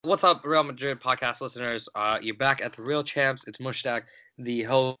What's up, Real Madrid podcast listeners? You're back at the Real Champs. It's Mushtaq, the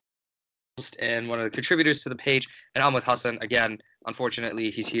host and one of the contributors to the page, and I'm with Hassan again. Unfortunately,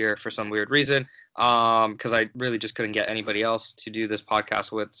 he's here for some weird reason. Because I really just couldn't get anybody else to do this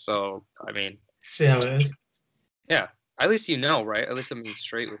podcast with. So, I mean, See how it is. yeah. At least you know, right? At least I'm being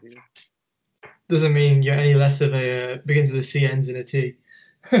straight with you. Doesn't mean you're any less of a begins with a C, ends in a T.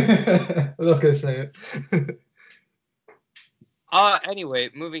 I'm not gonna say it. Anyway,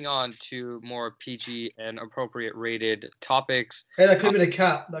 moving on to more PG and appropriate rated topics. Hey, that could have been a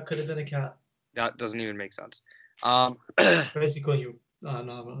cat. That could have been a cat. That doesn't even make sense. Basically, you. No, I'm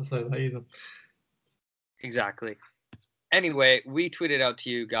not gonna say that either. Exactly. Anyway, we tweeted out to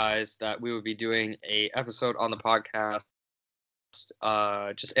you guys that we would be doing a episode on the podcast,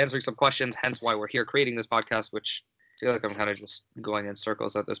 just answering some questions, hence why we're here creating this podcast, which I feel like I'm kind of just going in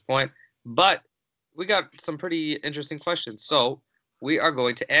circles at this point. But we got some pretty interesting questions, so we are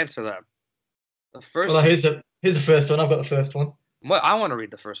going to answer them. The first Well, here's the first one. I've got the first one. Well, I want to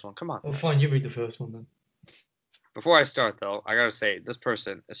read the first one. Come on. Well, fine, you read the first one then. Before I start, though, I gotta say, this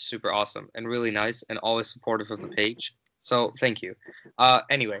person is super awesome and really nice and always supportive of the page. So, thank you.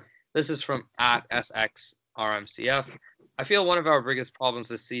 Anyway, this is from @SXRMCF. I feel one of our biggest problems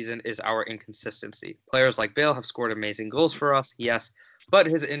this season is our inconsistency. Players like Bale have scored amazing goals for us, yes, but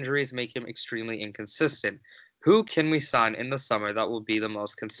his injuries make him extremely inconsistent. Who can we sign in the summer that will be the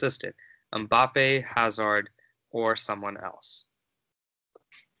most consistent? Mbappe, Hazard, or someone else?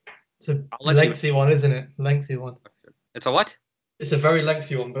 It's a lengthy one, isn't it? Lengthy one. It's a what? It's a very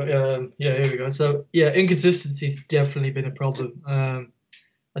lengthy one, but yeah, here we go. So yeah, inconsistency's definitely been a problem.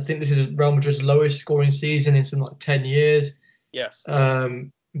 I think this is Real Madrid's lowest scoring season in some 10 years. Yes.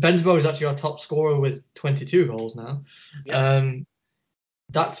 Benzema is actually our top scorer with 22 goals now. Yeah.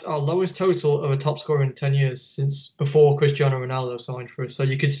 That's our lowest total of a top scorer in 10 years since before Cristiano Ronaldo signed for us. So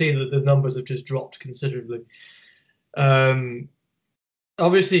you can see that the numbers have just dropped considerably.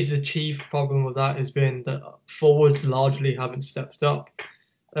 Obviously, the chief problem with that has been that forwards largely haven't stepped up.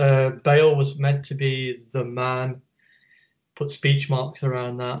 Bale was meant to be the man, put speech marks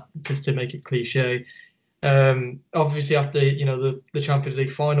around that just to make it cliche. Obviously, after the Champions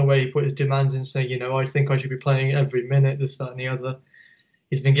League final, where he put his demands in, saying, I think I should be playing every minute, this, that, and the other.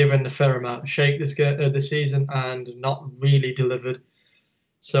 He's been given a fair amount of shake this season and not really delivered.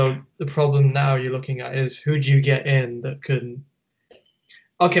 So the problem now you're looking at is who do you get in that can.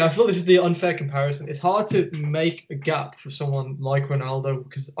 Okay, I feel this is the unfair comparison. It's hard to make a gap for someone like Ronaldo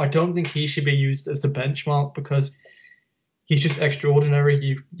because I don't think he should be used as the benchmark because he's just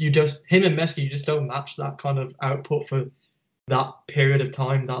extraordinary. You just him and Messi, you just don't match that kind of output for that period of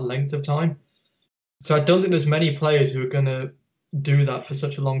time, that length of time. So I don't think there's many players who are going to do that for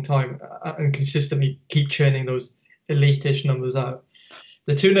such a long time and consistently keep churning those elite-ish numbers out.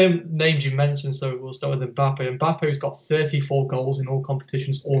 The two names you mentioned, so we'll start with Mbappe. Mbappe's got 34 goals in all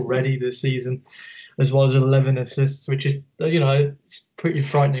competitions already this season, as well as 11 assists, which is, it's pretty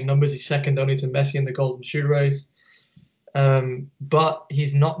frightening numbers. He's second only to Messi in the Golden Shoe race. But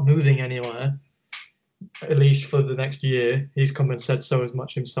he's not moving anywhere, at least for the next year. He's come and said so as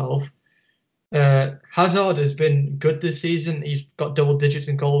much himself. Hazard has been good this season. He's got double digits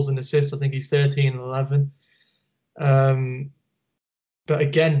in goals and assists. I think he's 13 and 11. But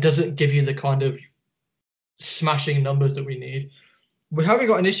again, doesn't give you the kind of smashing numbers that we need. We haven't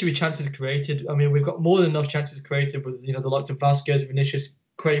got an issue with chances created. I mean, we've got more than enough chances created with the likes of Vasquez, Vinicius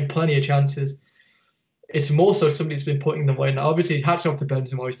creating plenty of chances. It's more so somebody's been putting them away. Now, obviously, hats off to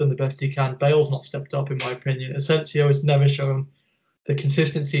Benzema. He's done the best he can. Bale's not stepped up, in my opinion. Asensio has never shown the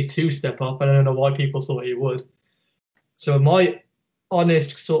consistency to step up. I don't know why people thought he would. So my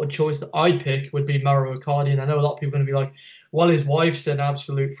honest sort of choice that I'd pick would be Mauro Icardi. And I know a lot of people are going to be like, well, his wife's an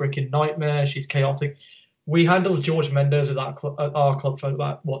absolute freaking nightmare. She's chaotic. We handled George Mendes at our club for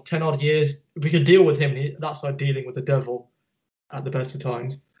about, 10 odd years. We could deal with him. That's like dealing with the devil at the best of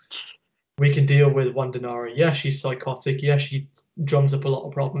times. We can deal with Wandanara. Yes, she's psychotic. Yes, she drums up a lot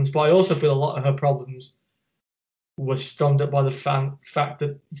of problems. But I also feel a lot of her problems were stummed up by the fact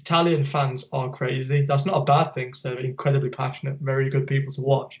that Italian fans are crazy. That's not a bad thing, because they're incredibly passionate, very good people to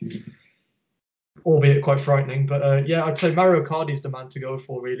watch, albeit quite frightening. But I'd say Mauro Icardi's the man to go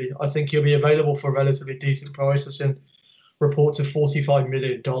for, really. I think he'll be available for a relatively decent price. It's in reports of $45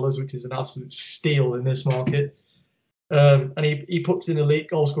 million, which is an absolute steal in this market. And he puts in elite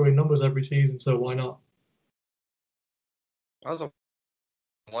goal-scoring numbers every season, so why not? That was a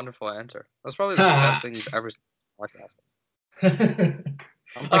wonderful answer. That's probably the best thing you've ever seen on the podcast.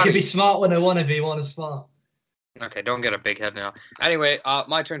 I can be smart when I want to be smart. Okay, don't get a big head now. Anyway,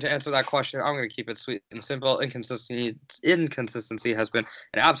 my turn to answer that question. I'm going to keep it sweet and simple. Inconsistency has been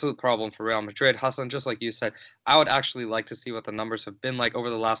an absolute problem for Real Madrid. Hassan, just like you said, I would actually like to see what the numbers have been like over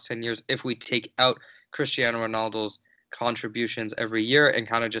the last 10 years if we take out Cristiano Ronaldo's contributions every year and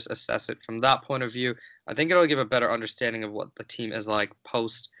kind of just assess it from that point of view. I think it'll give a better understanding of what the team is like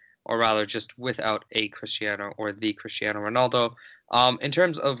post, or rather just without a Cristiano or the Cristiano Ronaldo. In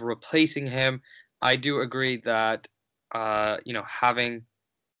terms of replacing him, I do agree that having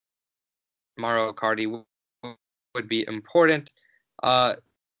Mauro Icardi would be important.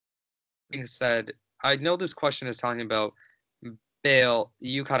 Being said, I know this question is talking about Bale.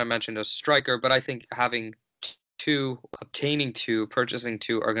 You kind of mentioned a striker, but I think having obtaining two, purchasing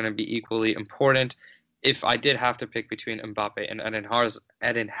two are going to be equally important. If I did have to pick between Mbappe and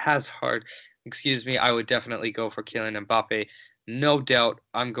Eden Hazard, I would definitely go for Kylian Mbappe. No doubt,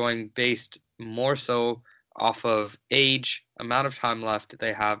 I'm going based more so off of age, amount of time left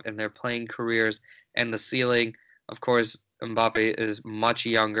they have in their playing careers, and the ceiling. Of course, Mbappe is much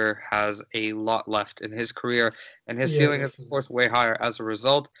younger, has a lot left in his career, and his ceiling is, of course, way higher. As a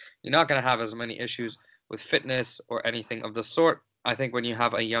result, you're not going to have as many issues with fitness or anything of the sort. I think when you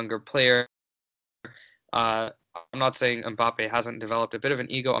have a younger player, I'm not saying Mbappe hasn't developed a bit of an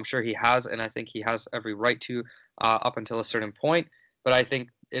ego. I'm sure he has, and I think he has every right to up until a certain point. But I think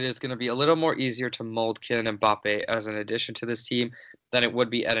it is going to be a little more easier to mold Kylian Mbappe as an addition to this team than it would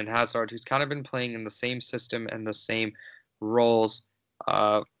be Eden Hazard, who's kind of been playing in the same system and the same roles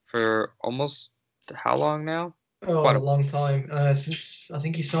for almost how long now? Oh, a long time. Since I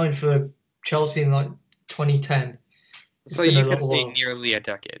think he signed for Chelsea in like 2010. So you can say nearly a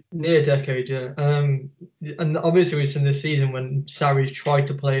decade. Near a decade, yeah. And obviously we've seen this season when Sarri's tried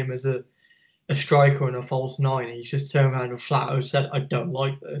to play him as a striker and a false nine. He's just turned around and flat out said, "I don't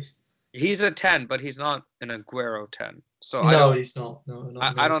like this." He's a 10, but he's not an Aguero 10. So no, he's not. No,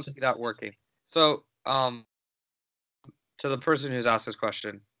 I don't see that working. So, to the person who's asked this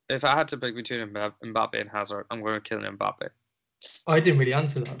question, if I had to pick between Mbappe and Hazard, I'm going to kill Mbappe. I didn't really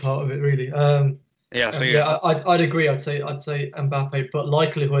answer that part of it, really. Yeah, so I'd agree. I'd say Mbappe, but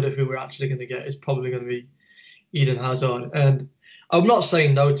likelihood of who we're actually going to get is probably going to be Eden Hazard. And I'm not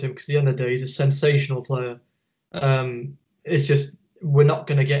saying no to him because at the end of the day, he's a sensational player. It's just we're not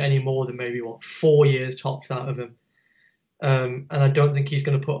going to get any more than maybe 4 years tops out of him. And I don't think he's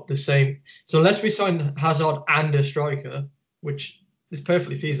going to put up the same. So unless we sign Hazard and a striker, which is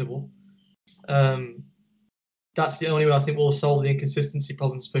perfectly feasible, that's the only way I think we'll solve the inconsistency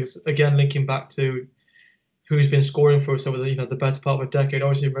problems. Because again, linking back to who's been scoring for us over the better part of a decade.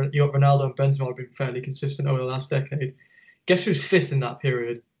 Obviously, you got Ronaldo and Benzema have been fairly consistent over the last decade. Guess who's fifth in that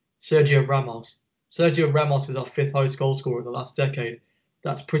period? Sergio Ramos. Sergio Ramos is our fifth highest goal scorer in the last decade.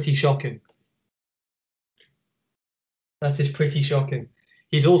 That's pretty shocking. That is pretty shocking.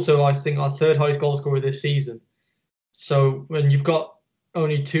 He's also, I think, our third highest goal scorer this season. So when you've got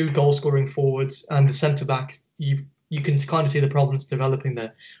only two goal scoring forwards and the centre back, you can kind of see the problems developing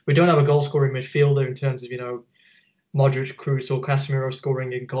there. We don't have a goal scoring midfielder in terms of Modric, Kroos, or Casemiro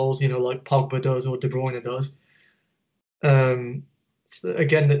scoring in goals, like Pogba does or De Bruyne does. So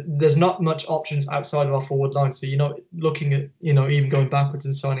again, there's not much options outside of our forward line. So looking at even going backwards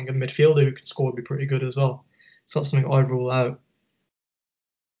and signing a midfielder who can score would be pretty good as well. It's not something I'd rule out.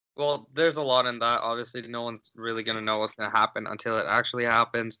 Well, there's a lot in that. Obviously, no one's really going to know what's going to happen until it actually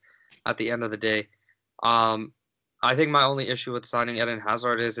happens at the end of the day. I think my only issue with signing Eden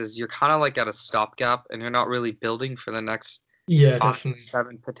Hazard is you're kind of like at a stopgap and you're not really building for the next 5,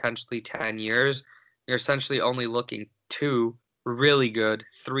 7, potentially 10 years. You're essentially only looking 2 really good,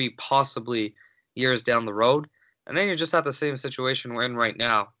 3 possibly years down the road. And then you're just at the same situation we're in right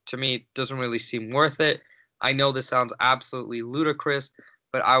now. To me, it doesn't really seem worth it. I know this sounds absolutely ludicrous,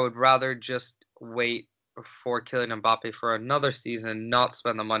 but I would rather just wait for Kylian Mbappe for another season and not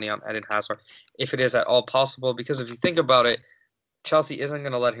spend the money on Eden Hazard if it is at all possible. Because if you think about it, Chelsea isn't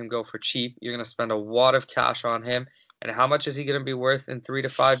going to let him go for cheap. You're going to spend a wad of cash on him. And how much is he going to be worth in 3 to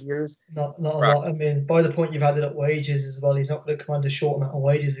 5 years? Not a lot. I mean, by the point you've added up wages as well, he's not going to command a short amount of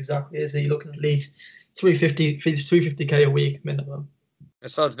wages exactly, is he? You're looking at least 350k a week minimum.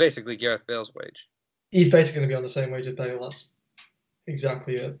 So it's basically Gareth Bale's wage. He's basically going to be on the same wage as Bale. That's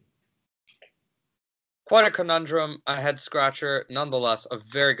exactly it. Quite a conundrum, a head scratcher. Nonetheless, a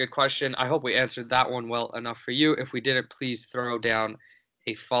very good question. I hope we answered that one well enough for you. If we didn't, please throw down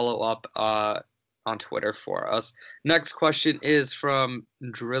a follow-up on Twitter for us. Next question is from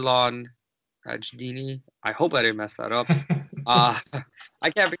Drillon Ajdini. I hope I didn't mess that up. I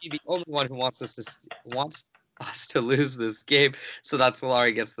can't be the only one who wants us to lose this game so that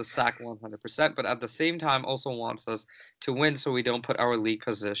Solari gets the sack 100%, but at the same time also wants us to win so we don't put our league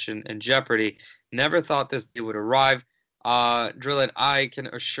position in jeopardy. Never thought this day would arrive. Drillin, I can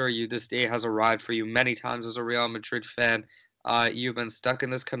assure you this day has arrived for you many times as a Real Madrid fan. You've been stuck in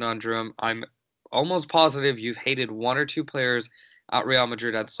this conundrum. I'm almost positive you've hated one or two players at Real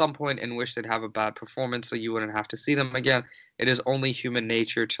Madrid at some point and wish they'd have a bad performance so you wouldn't have to see them again. It is only human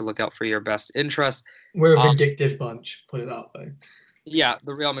nature to look out for your best interest. We're a vindictive bunch, put it that way. Yeah,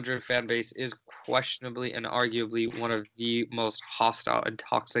 the Real Madrid fan base is questionably and arguably one of the most hostile and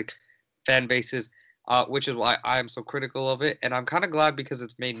toxic fan bases, which is why I am so critical of it. And I'm kind of glad because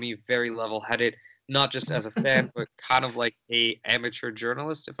it's made me very level-headed, not just as a fan, but kind of like a amateur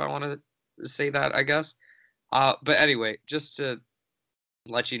journalist, if I want to say that, I guess. But anyway, just to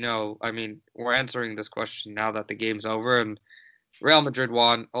let you know, I mean, we're answering this question now that the game's over and Real Madrid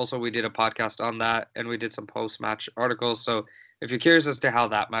won. Also, we did a podcast on that and we did some post-match articles. So if you're curious as to how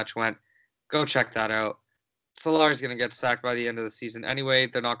that match went, go check that out. Solari's going to get sacked by the end of the season anyway.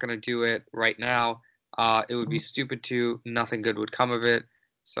 They're not going to do it right now. It would be stupid to. Nothing good would come of it.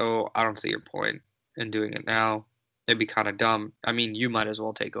 So I don't see your point in doing it now. It'd be kind of dumb. I mean, you might as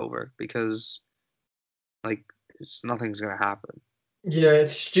well take over because, like, nothing's going to happen. Yeah,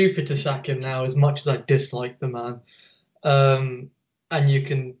 it's stupid to sack him now as much as I dislike the man. And you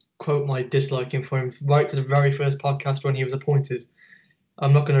can quote my disliking for him right to the very first podcast when he was appointed.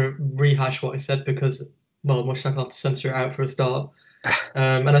 I'm not going to rehash what I said because, well, much like I'll have to censor it out for a start.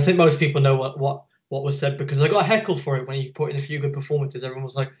 And I think most people know what was said because I got heckled for it when he put in a few good performances. Everyone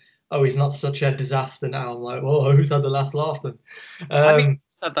was like, oh, he's not such a disaster now. I'm like, oh, who's had the last laugh then? I mean,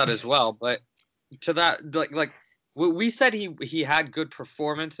 said that as well, but to that, like we said he had good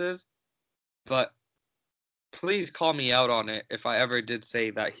performances, but please call me out on it if I ever did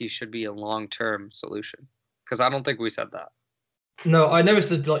say that he should be a long-term solution, because I don't think we said that. No, I never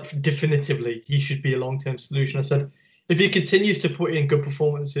said like definitively he should be a long-term solution. I said if he continues to put in good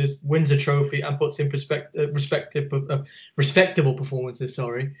performances, wins a trophy, and puts in respectable performances,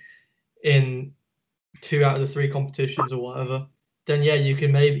 in 2 out of the 3 competitions or whatever, then yeah, he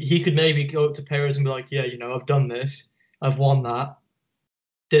could maybe go up to Perez and be like, yeah, I've done this, I've won that,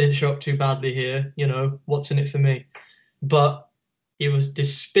 didn't show up too badly here, what's in it for me? But he was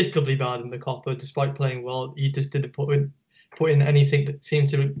despicably bad in the Copa, despite playing well. He just didn't put in anything that seemed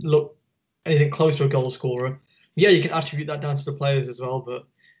to look anything close to a goal scorer. Yeah, you can attribute that down to the players as well, but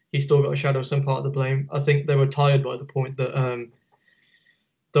he still got to shadow some part of the blame. I think they were tired by the point that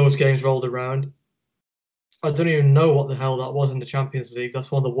those games rolled around. I don't even know what the hell that was in the Champions League.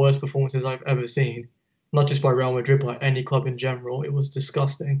 That's one of the worst performances I've ever seen. Not just by Real Madrid, but any club in general. It was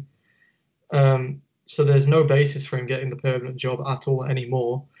disgusting. So there's no basis for him getting the permanent job at all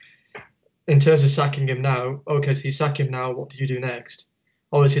anymore. In terms of sacking him now, okay, so you sack him now, what do you do next?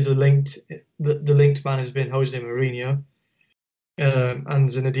 Obviously, the linked man has been Jose Mourinho and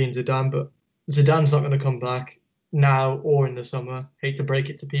Zinedine Zidane, but Zidane's not going to come back now or in the summer. Hate to break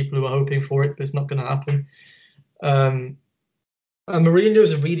it to people who are hoping for it, but it's not going to happen. And Mourinho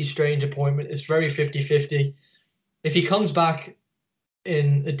is a really strange appointment. It's very 50-50. If he comes back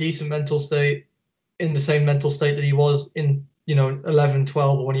in a decent mental state, in the same mental state that he was in 11,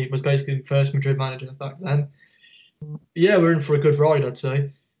 12, when he was basically the first Madrid manager back then, yeah, we're in for a good ride, I'd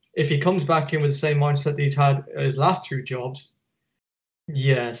say. If he comes back in with the same mindset that he's had at his last 2 jobs,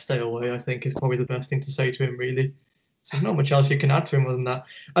 yeah, stay away, I think, is probably the best thing to say to him, really. So there's not much else you can add to him other than that.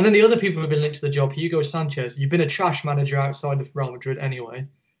 And then the other people who have been linked to the job, Hugo Sanchez, you've been a trash manager outside of Real Madrid anyway.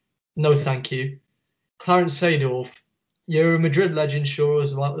 No thank you. Clarence Seedorf, you're a Madrid legend, sure,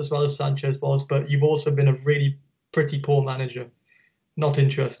 as well as Sanchez was, but you've also been a really pretty poor manager. Not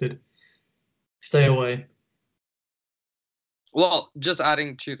interested. Stay away. Well, just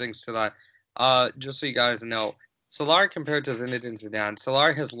adding 2 things to that. Just so you guys know, Solari compared to Zinedine Zidane,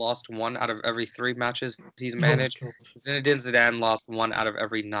 Solari has lost 1 out of every 3 matches he's managed. Zinedine Zidane lost 1 out of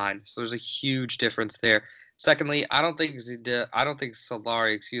every 9. So there's a huge difference there. Secondly, I don't think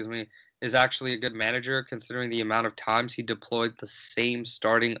Solari, is actually a good manager considering the amount of times he deployed the same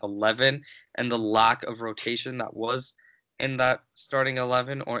starting 11 and the lack of rotation that was in that starting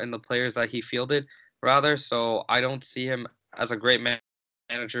 11 or in the players that he fielded, rather. So I don't see him as a great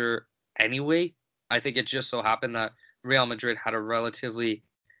manager anyway. I think it just so happened that Real Madrid had a relatively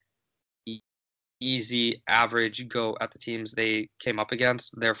easy average go at the teams they came up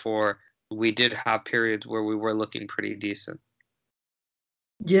against. Therefore, we did have periods where we were looking pretty decent.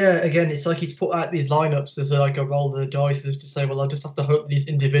 Yeah, again, it's like he's put out these lineups. There's like a roll of the dice as to say, well, I'll just have to hope these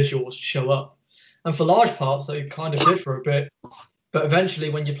individuals show up. And for large parts, they kind of did for a bit. But eventually,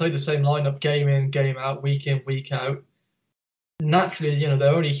 when you play the same lineup game in, game out, week in, week out, naturally, they're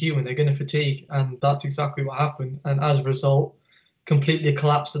only human. They're going to fatigue, and that's exactly what happened. And as a result, completely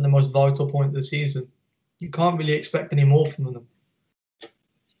collapsed at the most vital point of the season. You can't really expect any more from them.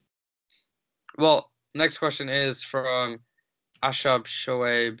 Well, next question is from Ashab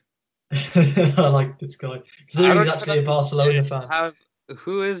Shoaib. I like this guy. Considering he's actually a Barcelona fan.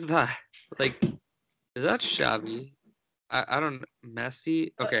 Who is that? Like, is that Xavi? I don't.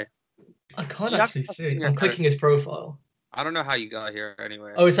 Messi? Okay. I can't actually see. I'm clicking his profile. I don't know how you got here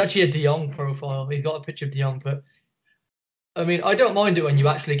anyway. Oh, it's actually a De Jong profile. He's got a picture of De Jong, but I mean, I don't mind it when you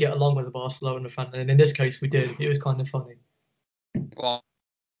actually get along with a Barcelona fan, and in this case, we did. It was kind of funny. Well,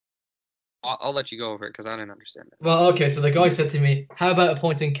 I'll let you go over it because I didn't understand it. Well, okay, so the guy said to me, how about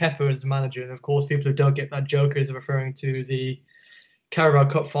appointing Kepa as the manager? And of course, people who don't get that joke is referring to the Carabao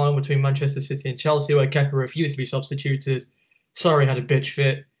Cup final between Manchester City and Chelsea, where Kepa refused to be substituted. Sorry, had a bitch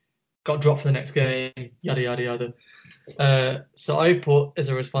fit. Got dropped for the next game, yada, yada, yada. So I put as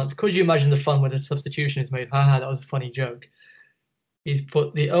a response, could you imagine the fun when the substitution is made? Haha, that was a funny joke. He's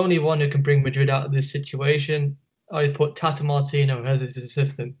put the only one who can bring Madrid out of this situation. I put Tata Martino as his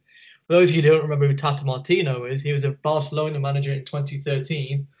assistant. For those of you who don't remember who Tata Martino is, he was a Barcelona manager in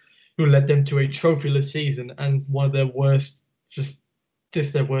 2013 who led them to a trophyless season and one of their worst, just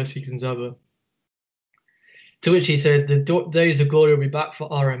their worst seasons ever. To which he said, the days of glory will be back for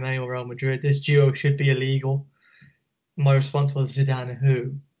RMA or Real Madrid. This duo should be illegal. My response was Zidane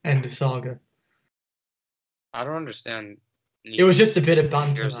who? End of saga. I don't understand. It was just a bit of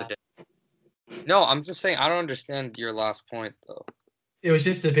banter. No, I'm just saying I don't understand your last point though. It was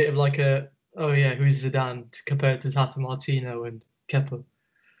just a bit of like a, oh yeah, who's Zidane compared to Tata Martino and Kepa.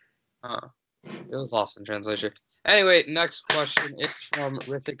 It was lost in translation. Anyway, next question is from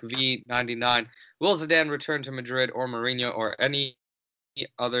Rithik V99. Will Zidane return to Madrid or Mourinho or any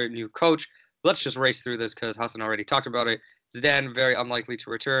other new coach? Let's just race through this because Hassan already talked about it. Zidane, very unlikely to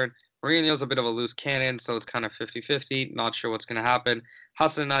return. Mourinho's a bit of a loose cannon, so it's kind of 50-50. Not sure what's going to happen.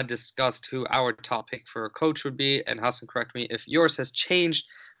 Hassan and I discussed who our top pick for a coach would be, and Hassan, correct me if yours has changed,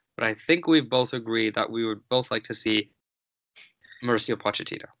 but I think we both agree that we would both like to see Mauricio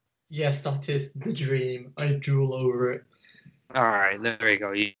Pochettino. Yes, that is the dream. I drool over it. All right, there you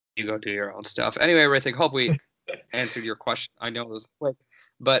go. You go do your own stuff. Anyway, Rithik, hope we answered your question. I know it was quick,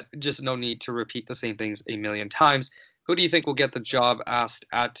 but just no need to repeat the same things a million times. Who do you think will get the job? Asked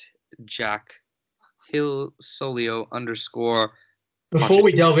at Jack Hill Solio _ Before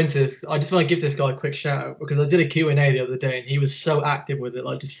we delve into this, I just want to give this guy a quick shout out because I did a Q&A the other day and he was so active with it,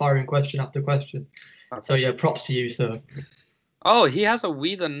 like just firing question after question. Okay. So yeah, props to you, sir. Oh, he has a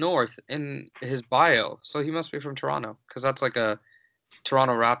We the North in his bio, so he must be from Toronto because that's like a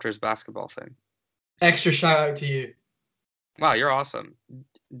Toronto Raptors basketball thing. Extra shout out to you. Wow, you're awesome.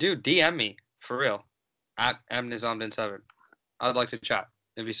 Dude, DM me, for real, at mnizamdin7. I'd like to chat.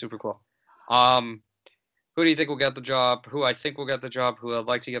 It'd be super cool. Who do you think will get the job? Who I think will get the job? Who I'd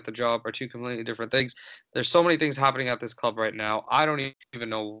like to get the job are two completely different things. There's so many things happening at this club right now. I don't even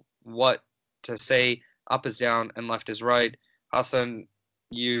know what to say. Up is down and left is right. Hassan,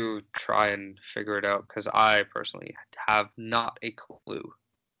 you try and figure it out because I personally have not a clue.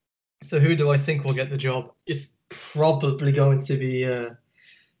 So who do I think will get the job? It's probably going to be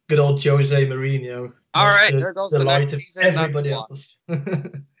good old Jose Mourinho. All right, there goes the light of everybody else.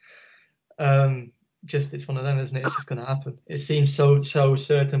 It's one of them, isn't it? It's just going to happen. It seems so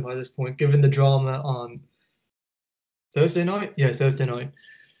certain by this point, given the drama on Thursday night. Yeah, Thursday night.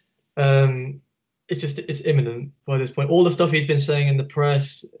 It's imminent by this point. All the stuff he's been saying in the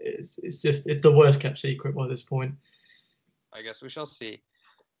press, it's the worst kept secret by this point. I guess we shall see.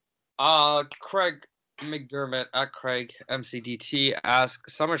 Craig McDermott at Craig MCDT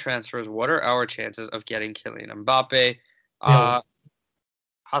asks, summer transfers, what are our chances of getting Kylian Mbappe?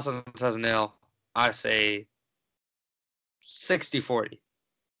 Hassan says nil. I say 60-40.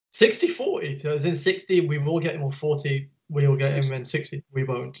 60-40? So as in 60, we will get him, or 40, we will get 60. Him, and 60, we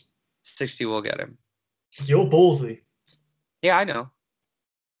won't. 60 will get him. You're ballsy. Yeah, I know.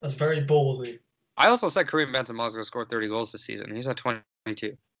 That's very ballsy. I also said Karim Benzema's going to score 30 goals this season. He's at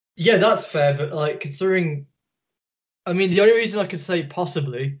 22. Yeah, that's fair, but like considering, I mean, the only reason I could say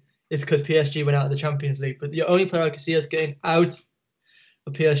possibly is because PSG went out of the Champions League. But the only player I could see us getting out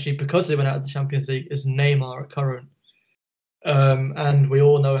of PSG because they went out of the Champions League is Neymar at current. And we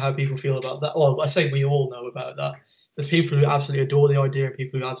all know how people feel about that. Well, I say we all know about that. There's people who absolutely adore the idea and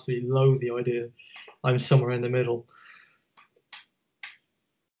people who absolutely loathe the idea. I'm somewhere in the middle.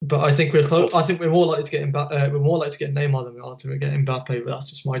 But I think we're close. I think we're more likely to get we're more likely to get Neymar than we are to get Mbappe. But that's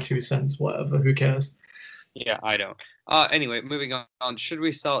just my 2 cents. Whatever. Who cares? Yeah, I don't. Anyway, moving on. Should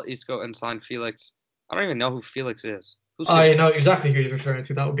we sell Isco and sign Felix? I don't even know who Felix is. Who's I Felix? know exactly who you're referring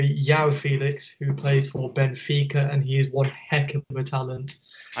to. That would be João Felix, who plays for Benfica, and he is one heck of a talent.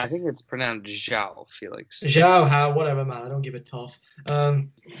 I think it's pronounced João Felix. João, how, whatever, man. I don't give a toss. A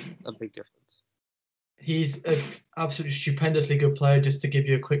big difference. He's an absolutely stupendously good player. Just to give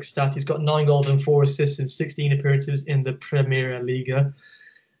you a quick stat, he's got 9 goals and 4 assists in 16 appearances in the Premier Liga.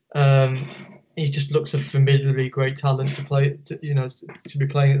 He just looks a formidably great talent to play. To be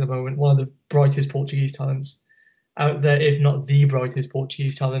playing at the moment. One of the brightest Portuguese talents out there, if not the brightest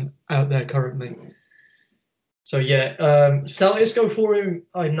Portuguese talent out there currently. So yeah, sell Isco for him.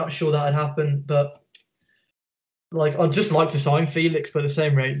 I'm not sure that'd happen, but I'd just like to sign Felix, but at the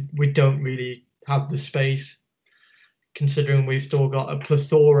same rate, we don't really have the space, considering we've still got a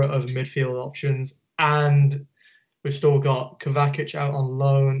plethora of midfield options, and we've still got Kovacic out on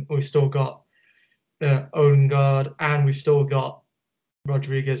loan. We've still got Odegaard, and we've still got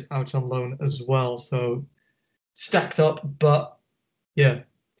Rodriguez out on loan as well. So stacked up, but yeah,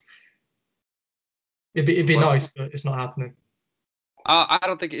 it'd be nice, but it's not happening. I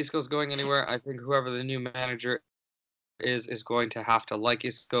don't think Isco's going anywhere. I think whoever the new manager is going to have to like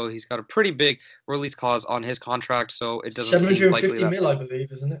Isco. He's got a pretty big release clause on his contract, so it doesn't seem likely 750 mil, I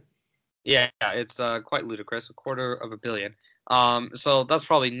believe, isn't it? Yeah, it's quite ludicrous, $250 million. So that's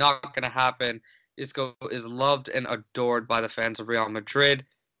probably not going to happen. Isco is loved and adored by the fans of Real Madrid.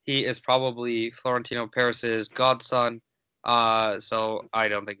 He is probably Florentino Perez's godson, so I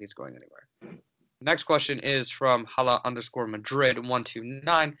don't think he's going anywhere. Next question is from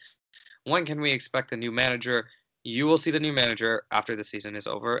Hala_Madrid129. When can we expect a new manager? You will see the new manager after the season is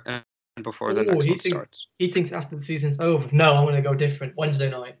over and before the next one starts. He thinks after the season's over. No, I'm going to go different. Wednesday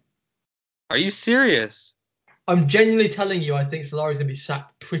night. Are you serious? I'm genuinely telling you, I think Solari's going to be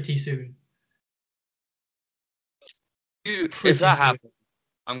sacked pretty soon. If that happens,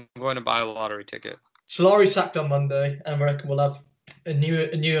 I'm going to buy a lottery ticket. Solari sacked on Monday, and I reckon we'll have a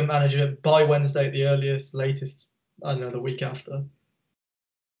new manager by Wednesday at the earliest, latest, I don't know, the week after.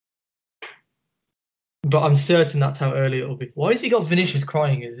 But I'm certain that's how early it'll be. Why has he got Vinicius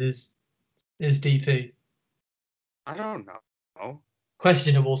crying as his DP? I don't know.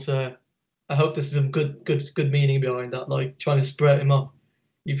 Questionable, sir. I hope there's some good meaning behind that, like trying to spread him up.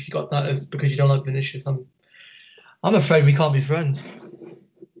 If you got that as because you don't like Vinicius, I'm afraid we can't be friends.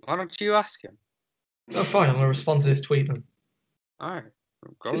 Why don't you ask him? Oh, fine. I'm going to respond to this tweet then. All right.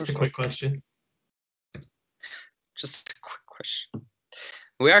 Just a quick question. Just a quick question.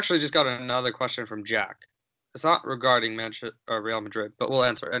 We actually just got another question from Jack. It's not regarding Real Madrid, but we'll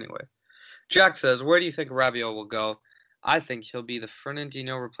answer anyway. Jack says, where do you think Rabiot will go? I think he'll be the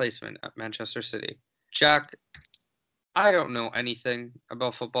Fernandinho replacement at Manchester City. Jack, I don't know anything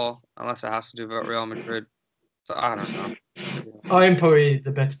about football unless it has to do with Real Madrid. So I don't know. I'm probably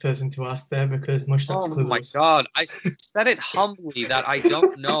the better person to ask there because Mushtaq's clueless. Oh my god, I said it humbly that I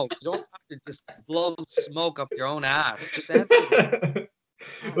don't know. You don't have to just blow smoke up your own ass. Just answer.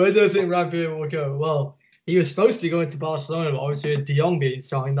 Where do I think Rabiot will go? Well, he was supposed to be going to Barcelona, but obviously with De Jong being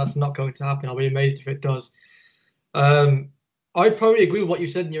signed, that's not going to happen. I'll be amazed if it does. I probably agree with what you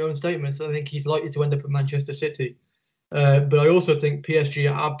said in your own statements. I think he's likely to end up at Manchester City. But I also think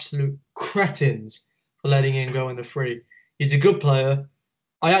PSG are absolute cretins for letting him go on the free. He's a good player.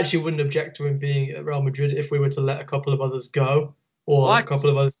 I actually wouldn't object to him being at Real Madrid if we were to let a couple of others go or a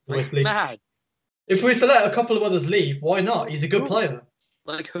couple of others leave. Mad. If we were to let a couple of others leave, why not? He's a good player.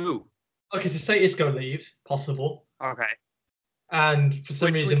 Like who? Okay, so say Isco leaves, possible. Okay. And for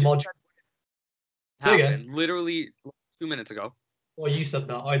some reason, Modric. Say again. Literally 2 minutes ago. Well, you said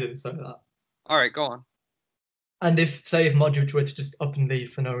that. I didn't say that. All right, go on. And if Modric were to just up and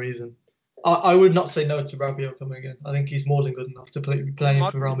leave for no reason, I would not say no to Rabiot coming in. I think he's more than good enough to play playing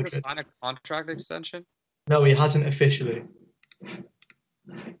for Real Madrid. Sign a contract extension? No, he hasn't officially.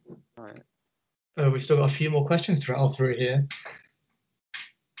 All right. We've still got a few more questions to rattle through here.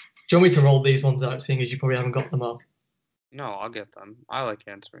 Do you want me to roll these ones out, seeing as you probably haven't got them up? No, I'll get them. I like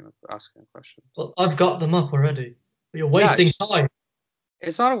asking questions. Well, I've got them up already. You're wasting time.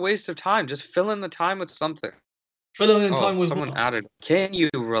 It's not a waste of time. Just fill in the time with something. Fill in time with someone what? added. Can you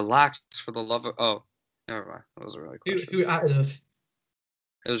relax for the love of... Oh, never mind. That was a really question. Who added us?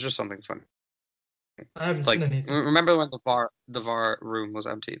 It was just something funny. I haven't seen anything. Remember when the VAR room was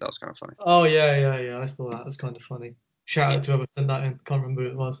empty? That was kind of funny. Oh, yeah. I saw that. That's kind of funny. Shout out to whoever sent that in. Can't remember who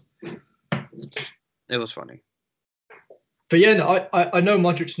it was. It was funny. But yeah, no, I know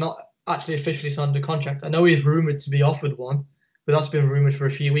Modric's not actually officially signed a contract. I know he's rumoured to be offered one, but that's been rumoured for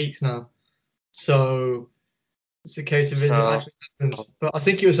a few weeks now. So it's a case of it actually happens. But I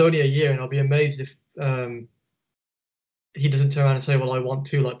think it was only a year, and I'll be amazed if he doesn't turn around and say, well, I want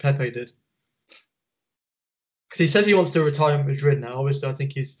to, like Pepe did. Because he says he wants to retire at Madrid now. Obviously, I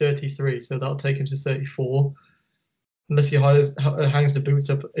think he's 33, so that'll take him to 34. Unless he hangs the boots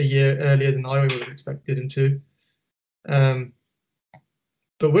up a year earlier than I would have expected him to. But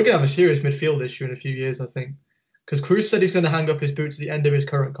we're going to have a serious midfield issue in a few years, I think. Because Cruz said he's going to hang up his boots at the end of his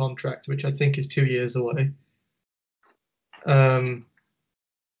current contract, which I think is 2 years away. And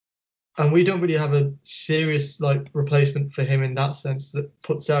we don't really have a serious replacement for him in that sense that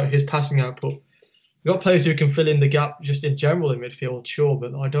puts out his passing output. We've got players who can fill in the gap just in general in midfield, sure,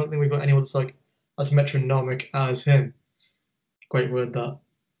 but I don't think we've got anyone that's as metronomic as him. Great word, that.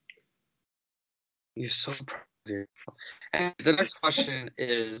 You're so proud of yourself. And the next question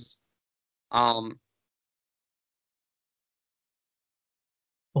is,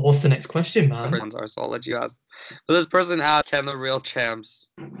 what's the next question, man? So I'll let you ask. But this person asked, can the real champs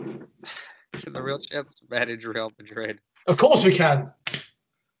manage Real Madrid? Of course we can.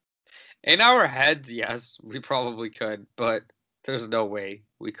 In our heads, yes, we probably could, but there's no way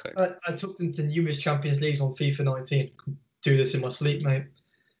we could. I took them to numerous Champions Leagues on FIFA 19. Do this in my sleep, mate.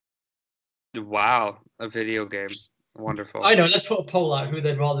 Wow, a video game. Wonderful. I know, let's put a poll out who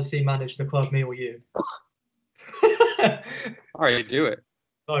they'd rather see manage the club, me or you. All right, do it.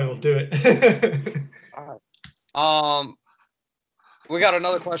 I will do it. All right. We got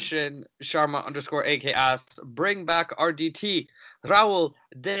another question. Sharma_AK asks, bring back RDT, Raul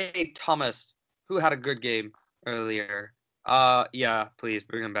de Thomas, who had a good game earlier. Yeah, please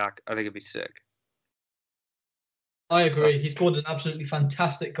bring him back. I think it'd be sick. I agree. He scored an absolutely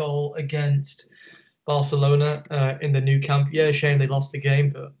fantastic goal against Barcelona in the Nou Camp. Yeah, shame they lost the game,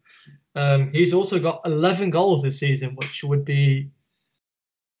 but he's also got 11 goals this season, which would be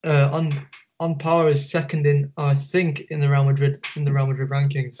on par as second in, I think, in the Real Madrid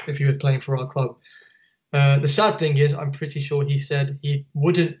rankings if he was playing for our club. The sad thing is, I'm pretty sure he said he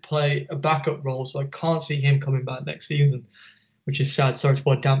wouldn't play a backup role, so I can't see him coming back next season, which is sad. Sorry to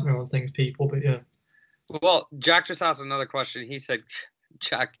put a dampener on things, people, but yeah. Well, Jack just asked another question. He said,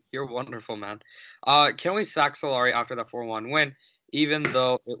 Jack, you're wonderful, man. Can we sack Solari after the 4-1 win, even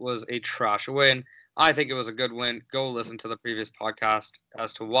though it was a trash win? I think it was a good win. Go listen to the previous podcast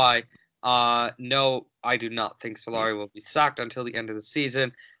as to why. No, I do not think Solari will be sacked until the end of the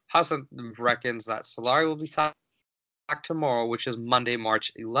season. Hassan reckons that Solari will be sacked tomorrow, which is Monday,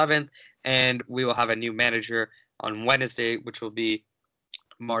 March 11th, and we will have a new manager on Wednesday, which will be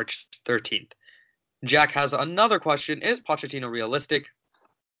March 13th. Jack has another question. Is Pochettino realistic?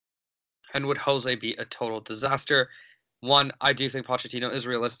 And would Jose be a total disaster? One, I do think Pochettino is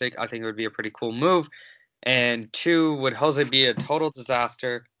realistic. I think it would be a pretty cool move. And two, would Jose be a total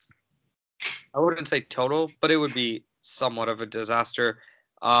disaster? I wouldn't say total, but it would be somewhat of a disaster.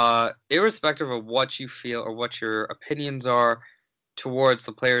 Irrespective of what you feel or what your opinions are towards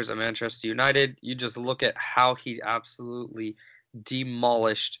the players at Manchester United, you just look at how he absolutely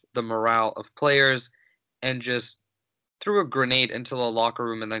demolished the morale of players and just threw a grenade into the locker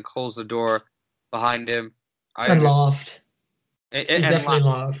room and then closed the door behind him. Laughed. He definitely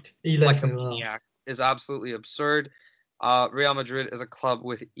laughed. He like a maniac. Is absolutely absurd. Real Madrid is a club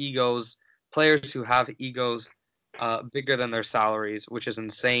with egos, players who have egos bigger than their salaries, which is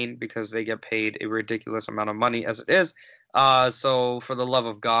insane because they get paid a ridiculous amount of money as it is. So for the love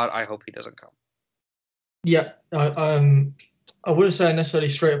of God, I hope he doesn't come. Yeah, I wouldn't say I necessarily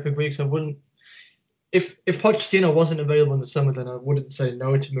straight up agree. I wouldn't. If Pochettino wasn't available in the summer, then I wouldn't say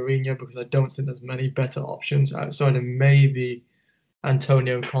no to Mourinho because I don't think there's many better options outside of maybe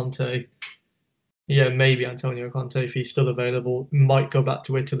Antonio Conte. Yeah, maybe Antonio Conte if he's still available. Might go back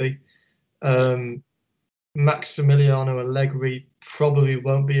to Italy. Maximiliano Allegri probably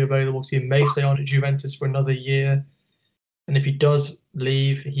won't be available because he may stay on at Juventus for another year. And if he does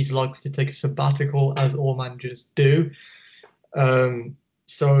leave, he's likely to take a sabbatical, as all managers do.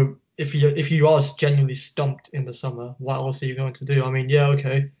 So if you are genuinely stumped in the summer, what else are you going to do? I mean, yeah,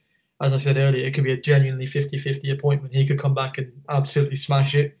 okay. As I said earlier, it could be a genuinely 50-50 appointment. He could come back and absolutely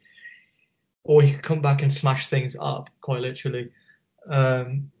smash it. Or he could come back and smash things up, quite literally.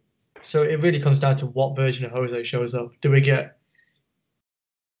 So it really comes down to what version of Jose shows up. Do we get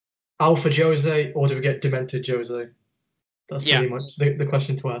Alpha Jose or do we get Demented Jose? That's pretty much the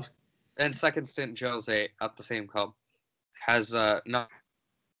question to ask. And second stint Jose at the same club has not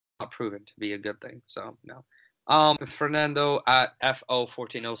proven to be a good thing. So, no. Fernando at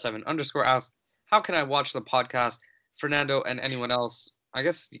FO1407_ asks, how can I watch the podcast? Fernando and anyone else, I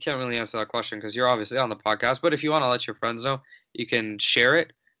guess you can't really answer that question because you're obviously on the podcast. But if you want to let your friends know, you can share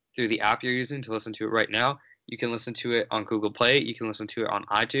it through the app you're using to listen to it right now. You can listen to it on Google Play. You can listen to it on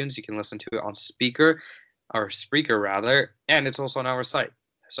iTunes. You can listen to it on Speaker. our Spreaker rather, and it's also on our site.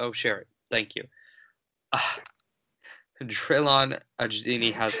 So share it. Thank you. Drillon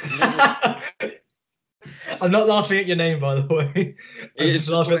Ajdini has. I'm not laughing at your name, by the way. I'm It's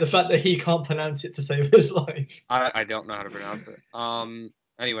just just laughing at the fact that he can't pronounce it to save his life. I don't know how to pronounce it.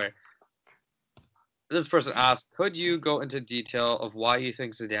 Anyway, this person asked, could you go into detail of why you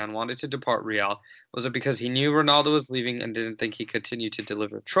think Zidane wanted to depart Real? Was it because he knew Ronaldo was leaving and didn't think he could continue to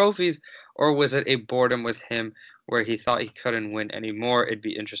deliver trophies? Or was it a boredom with him where he thought he couldn't win anymore? It'd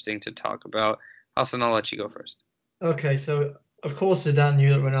be interesting to talk about. Hassan, I'll let you go first. Okay, so of course Zidane knew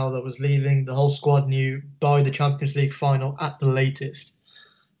that Ronaldo was leaving. The whole squad knew by the Champions League final at the latest.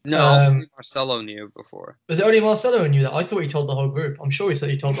 No, Marcelo knew before. Was it only Marcelo who knew that? I thought he told the whole group. I'm sure he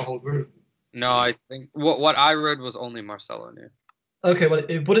said he told the whole group. No, I think what I read was only Marcelo knew. Okay, well,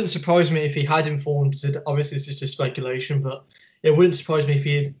 it wouldn't surprise me if he had informed Zidane. Obviously, this is just speculation, but it wouldn't surprise me if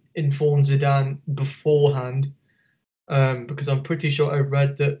he had informed Zidane beforehand, because I'm pretty sure I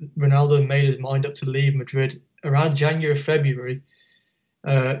read that Ronaldo made his mind up to leave Madrid around January, February,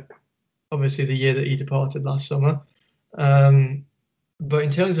 obviously the year that he departed last summer. But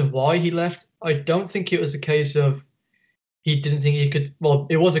in terms of why he left, I don't think it was a case of he didn't think he could. Well,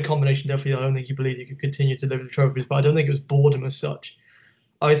 it was a combination, definitely. I don't think he believed he could continue to deliver the trophies, but I don't think it was boredom as such.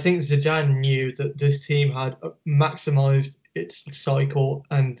 I think Zidane knew that this team had maximised its cycle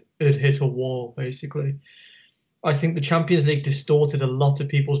and it had hit a wall, basically. I think the Champions League distorted a lot of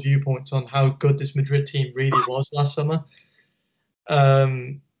people's viewpoints on how good this Madrid team really was last summer.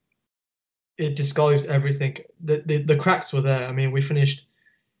 It disguised everything. The cracks were there. I mean, we finished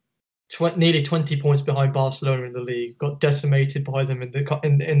nearly 20 points behind Barcelona in the league. Got decimated by them in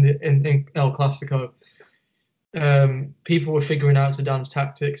El Clasico. People were figuring out Zidane's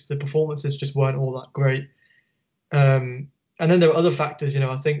tactics. The performances just weren't all that great. And then there were other factors.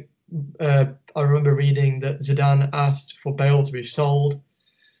 I think I remember reading that Zidane asked for Bale to be sold,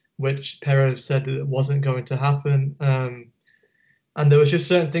 which Perez said that it wasn't going to happen. And there was just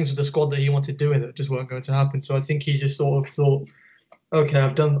certain things with the squad that he wanted doing that just weren't going to happen. So I think he just sort of thought, okay,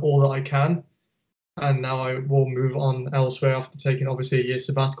 I've done all that I can, and now I will move on elsewhere after taking obviously a year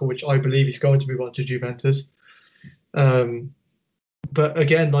sabbatical, which I believe he's going to move on to Juventus. But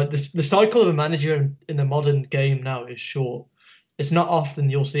again, like the cycle of a manager in the modern game now is short. It's not often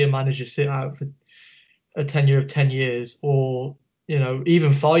you'll see a manager sit out for a tenure of 10 years or,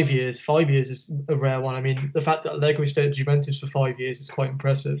 even 5 years. 5 years is a rare one. I mean, the fact that Allegri stayed at Juventus for 5 years is quite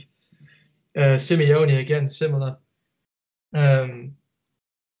impressive. Simeone, again, similar.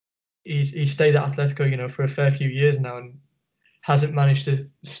 He's stayed at Atletico, for a fair few years now and hasn't managed to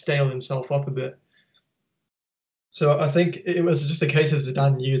stale himself up a bit. So I think it was just a case of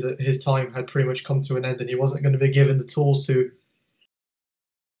Zidane knew that his time had pretty much come to an end and he wasn't going to be given the tools to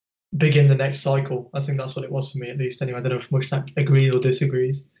begin the next cycle. I think that's what it was for me, at least. Anyway, I don't know if Mushtaq agrees or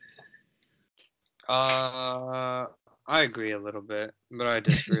disagrees. I agree a little bit, but I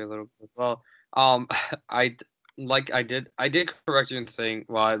disagree a little bit as well. I did correct you in saying,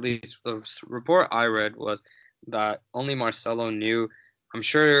 well, at least the report I read was that only Marcelo knew. I'm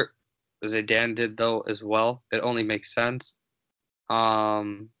sure Zidane did though as well. It only makes sense.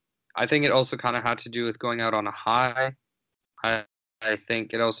 I think it also kind of had to do with going out on a high. I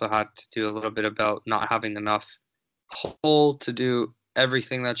think it also had to do a little bit about not having enough pull to do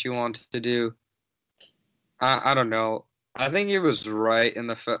everything that you wanted to do. I don't know. I think he was right in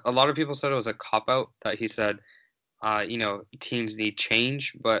a lot of people said it was a cop-out that he said, teams need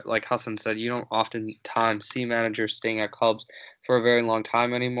change. But like Hassan said, you don't oftentimes see managers staying at clubs for a very long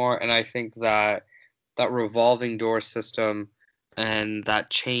time anymore. And I think that revolving door system and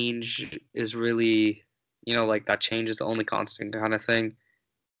that change is really, that change is the only constant kind of thing.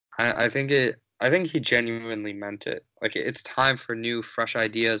 I think he genuinely meant it. Like, it's time for new, fresh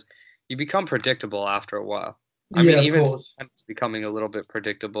ideas. You become predictable after a while. I mean, even it's becoming a little bit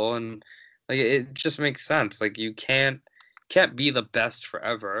predictable, and like it just makes sense. Like, you can't be the best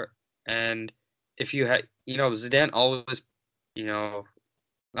forever. And if you had, Zidane always,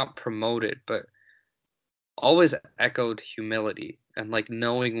 not promoted, but always echoed humility and like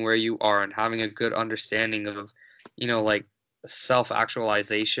knowing where you are and having a good understanding of, like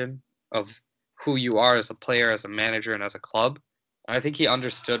self-actualization of who you are as a player, as a manager, and as a club. And I think he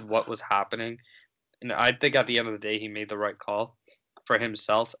understood what was happening. And I think at the end of the day, he made the right call for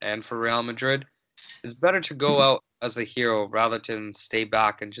himself and for Real Madrid. It's better to go out as a hero rather than stay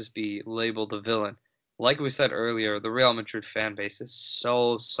back and just be labeled the villain. Like we said earlier, the Real Madrid fan base is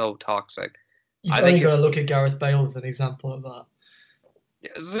so toxic. You've only got to look at Gareth Bale as an example of that.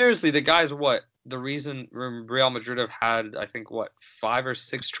 Yeah, seriously, the guy's the reason Real Madrid have had, I think, 5 or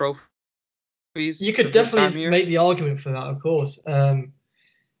 6 trophies You could definitely make the argument for that, of course.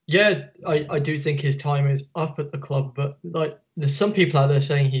 Yeah, I do think his time is up at the club, but like there's some people out there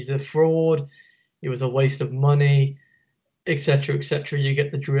saying he's a fraud, it was a waste of money, etc., etc. You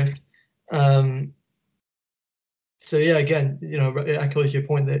get the drift. So yeah, again, it echoes your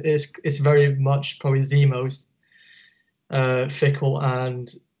point that it's very much probably the most fickle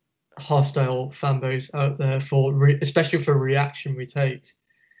and hostile fan base out there especially for reactionary takes.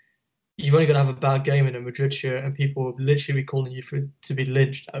 You've only got to have a bad game in a Madrid shirt, and people will literally be calling you to be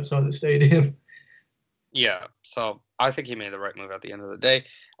lynched outside the stadium. Yeah, so I think he made the right move at the end of the day.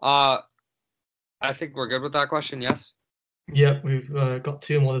 I think we're good with that question, yes? Yep, we've got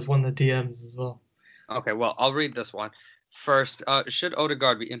two more. There's one in the DMs as well. Okay, well, I'll read this one. First, should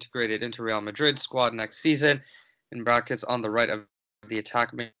Odegaard be integrated into Real Madrid squad next season? In brackets, on the right of the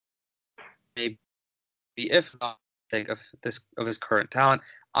attack, maybe if not, think of his current talent.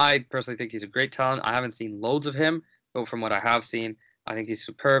 I personally think he's a great talent. I haven't seen loads of him, but from what I have seen, I think he's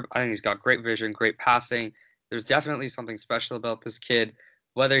superb. I think he's got great vision, great passing. There's definitely something special about this kid.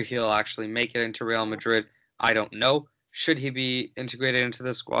 Whether he'll actually make it into Real Madrid, I don't know. Should he be integrated into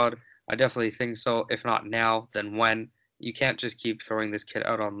the squad? I definitely think so. If not now, then when? You can't just keep throwing this kid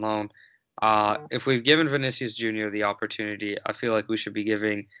out on loan. If we've given Vinicius Jr. the opportunity, I feel like we should be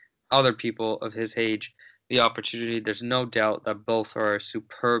giving other people of his age the opportunity. There's no doubt that both are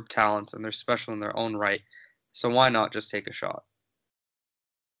superb talents and they're special in their own right. So why not just take a shot?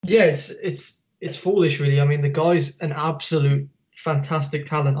 Yeah, it's foolish, really. I mean, the guy's an absolute fantastic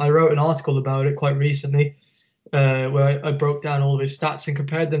talent. I wrote an article about it quite recently, where I broke down all of his stats and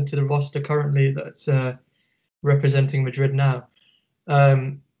compared them to the roster currently that's representing Madrid now.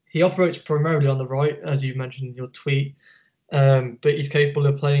 He operates primarily on the right, as you mentioned in your tweet, but he's capable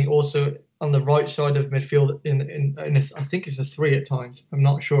of playing also on the right side of midfield in I think it's a 3 at times. I'm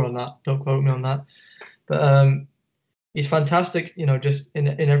not sure on that. Don't quote me on that. But he's fantastic, just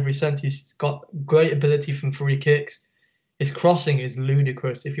in every sense. He's got great ability from free kicks. His crossing is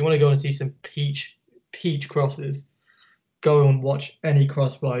ludicrous. If you want to go and see some peach crosses, go and watch any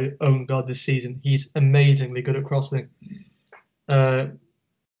cross by Odegaard this season. He's amazingly good at crossing.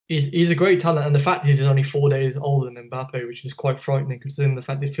 He's a great talent, and the fact is he's only 4 days older than Mbappe, which is quite frightening considering the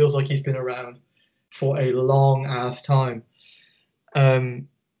fact it feels like he's been around for a long ass time.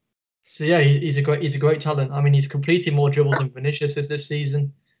 So yeah, he's a great talent. I mean, he's completed more dribbles than Vinicius this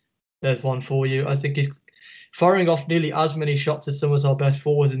season. There's one for you. I think he's firing off nearly as many shots as some of our best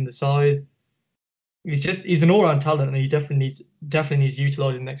forwards in the side. He's an all-round talent, and he definitely needs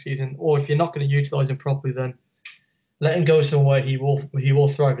utilising next season. Or if you're not going to utilise him properly, then let him go somewhere he will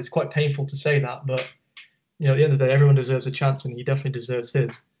thrive. It's quite painful to say that, but at the end of the day, everyone deserves a chance, and he definitely deserves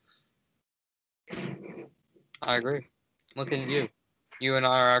his. I agree. Look at you. You and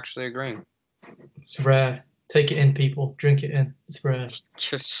I are actually agreeing. It's rare. Take it in, people. Drink it in. It's rare.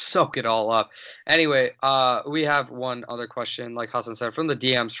 Just soak it all up. Anyway, we have one other question, like Hassan said, from the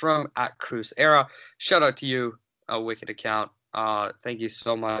DMs from @CruzEra. Shout out to you, a wicked account. Thank you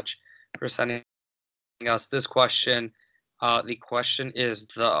so much for sending us this question. The question is,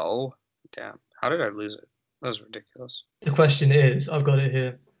 though, damn, how did I lose it? That was ridiculous. The question is, I've got it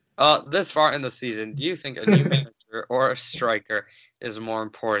here. This far in the season, do you think a new manager or a striker is more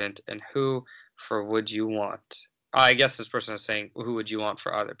important, and who for would you want? I guess this person is saying, who would you want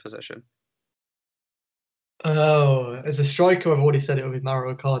for either position? Oh, as a striker, I've already said it would be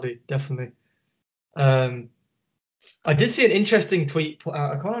Mauro Icardi, definitely. I did see an interesting tweet put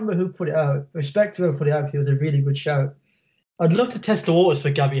out. I can't remember who put it out. Respect to whoever put it out because it was a really good shout. I'd love to test the waters for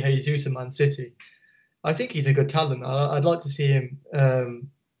Gabby Jesus in Man City. I think he's a good talent. I'd like to see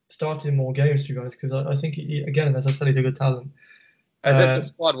him starting more games, to be honest, because I think, again, as I said, he's a good talent. As if the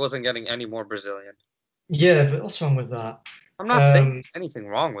squad wasn't getting any more Brazilian. Yeah, but what's wrong with that? I'm not saying there's anything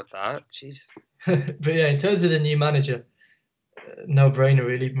wrong with that. Jeez. But yeah, in terms of the new manager, no brainer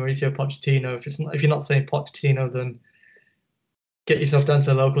really. Mauricio Pochettino. If you're not saying Pochettino, then get yourself down to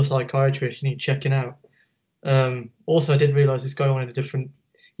the local psychiatrist. You need checking out. Also, I did realise this guy wanted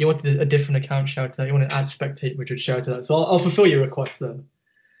you wanted a different account shout out. You wanted @Spectate Madrid shout out. So I'll fulfil your request then,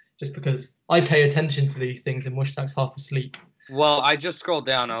 just because I pay attention to these things and Mushtaq's half asleep. Well, I just scrolled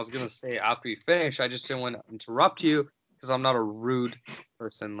down. I was going to say after you finish, I just didn't want to interrupt you because I'm not a rude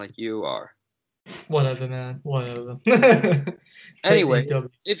person like you are. Whatever, man. Whatever. Anyway,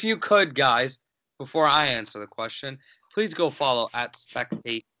 if you could, guys, before I answer the question, please go follow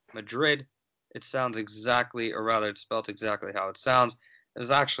 @Spectate Madrid. It sounds exactly, or rather, it's spelled exactly how it sounds.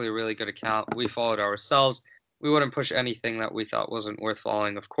 It's actually a really good account. We followed ourselves. We wouldn't push anything that we thought wasn't worth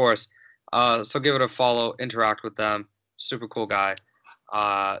following, of course. So give it a follow, interact with them. Super cool guy.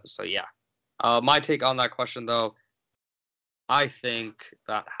 So yeah. My take on that question, though, I think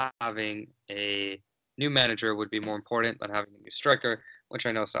that having a new manager would be more important than having a new striker, which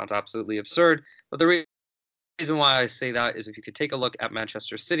I know sounds absolutely absurd. But the reason why I say that is if you could take a look at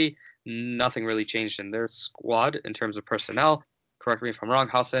Manchester City, nothing really changed in their squad in terms of personnel. Correct me if I'm wrong,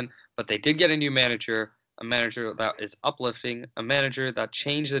 Hassan, but they did get a new manager, a manager that is uplifting, a manager that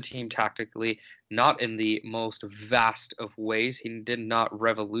changed the team tactically, not in the most vast of ways. He did not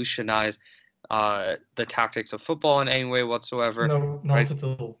revolutionize the tactics of football in any way whatsoever. No, not Right? at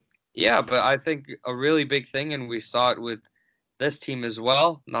all. Yeah, but I think a really big thing, and we saw it with this team as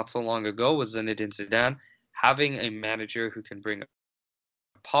well, not so long ago, was Zinedine Zidane having a manager who can bring a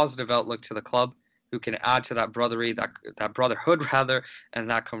positive outlook to the club, who can add to that brotherhood rather, and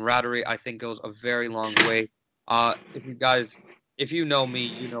that camaraderie. I think goes a very long way. If you know me,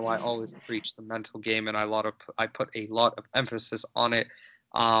 you know I always preach the mental game, and I put a lot of emphasis on it.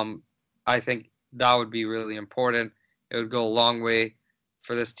 I think that would be really important. It would go a long way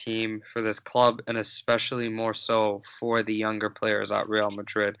for this team, for this club, and especially more so for the younger players at Real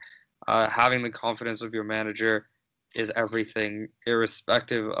Madrid. Having the confidence of your manager is everything,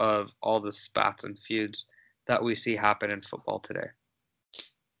 irrespective of all the spats and feuds that we see happen in football today.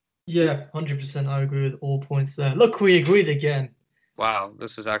 Yeah, 100%. I agree with all points there. Look, we agreed again. Wow,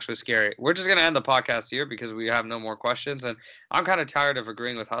 this is actually scary. We're just going to end the podcast here because we have no more questions. And I'm kind of tired of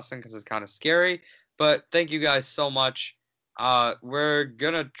agreeing with Hassan because it's kind of scary. But thank you guys so much. We're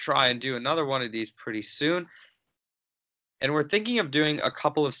going to try and do another one of these pretty soon. And we're thinking of doing a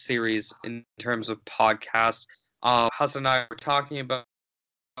couple of series in terms of podcasts. Hassan and I were talking about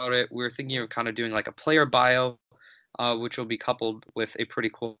it. We're thinking of kind of doing like a player bio, which will be coupled with a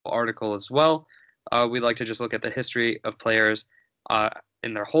pretty cool article as well. We like to just look at the history of players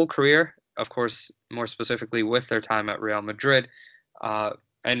in their whole career, of course, more specifically with their time at Real Madrid.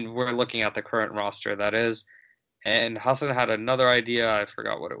 And we're looking at the current roster, that is. And Hassan had another idea. I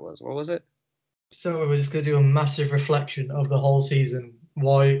forgot what it was. What was it? So we're just going to do a massive reflection of the whole season,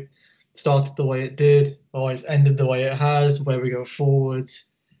 why it started the way it did, why it's ended the way it has, where we go forwards,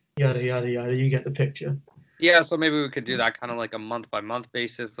 yada, yada, yada. You get the picture. Yeah, so maybe we could do that kind of like a month-by-month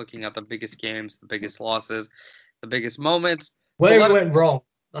basis, looking at the biggest games, the biggest losses, the biggest moments. Where we went wrong.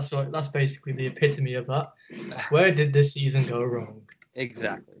 That's basically the epitome of that. Where did this season go wrong?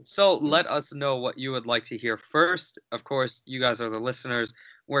 Exactly. So let us know what you would like to hear first. Of course, you guys are the listeners.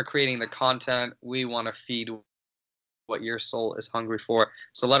 We're creating the content. We want to feed what your soul is hungry for.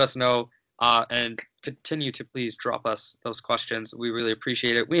 So let us know and continue to please drop us those questions. We really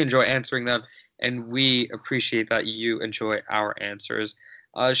appreciate it. We enjoy answering them, and we appreciate that you enjoy our answers.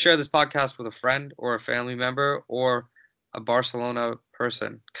 Share this podcast with a friend or a family member or a Barcelona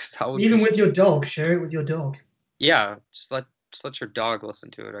person. That would Even with your dog. Share it with your dog. Yeah, just let your dog listen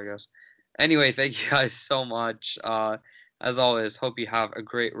to it, I guess. Anyway, thank you guys so much. As always, hope you have a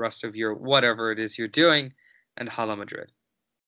great rest of your whatever it is you're doing, and Hala Madrid.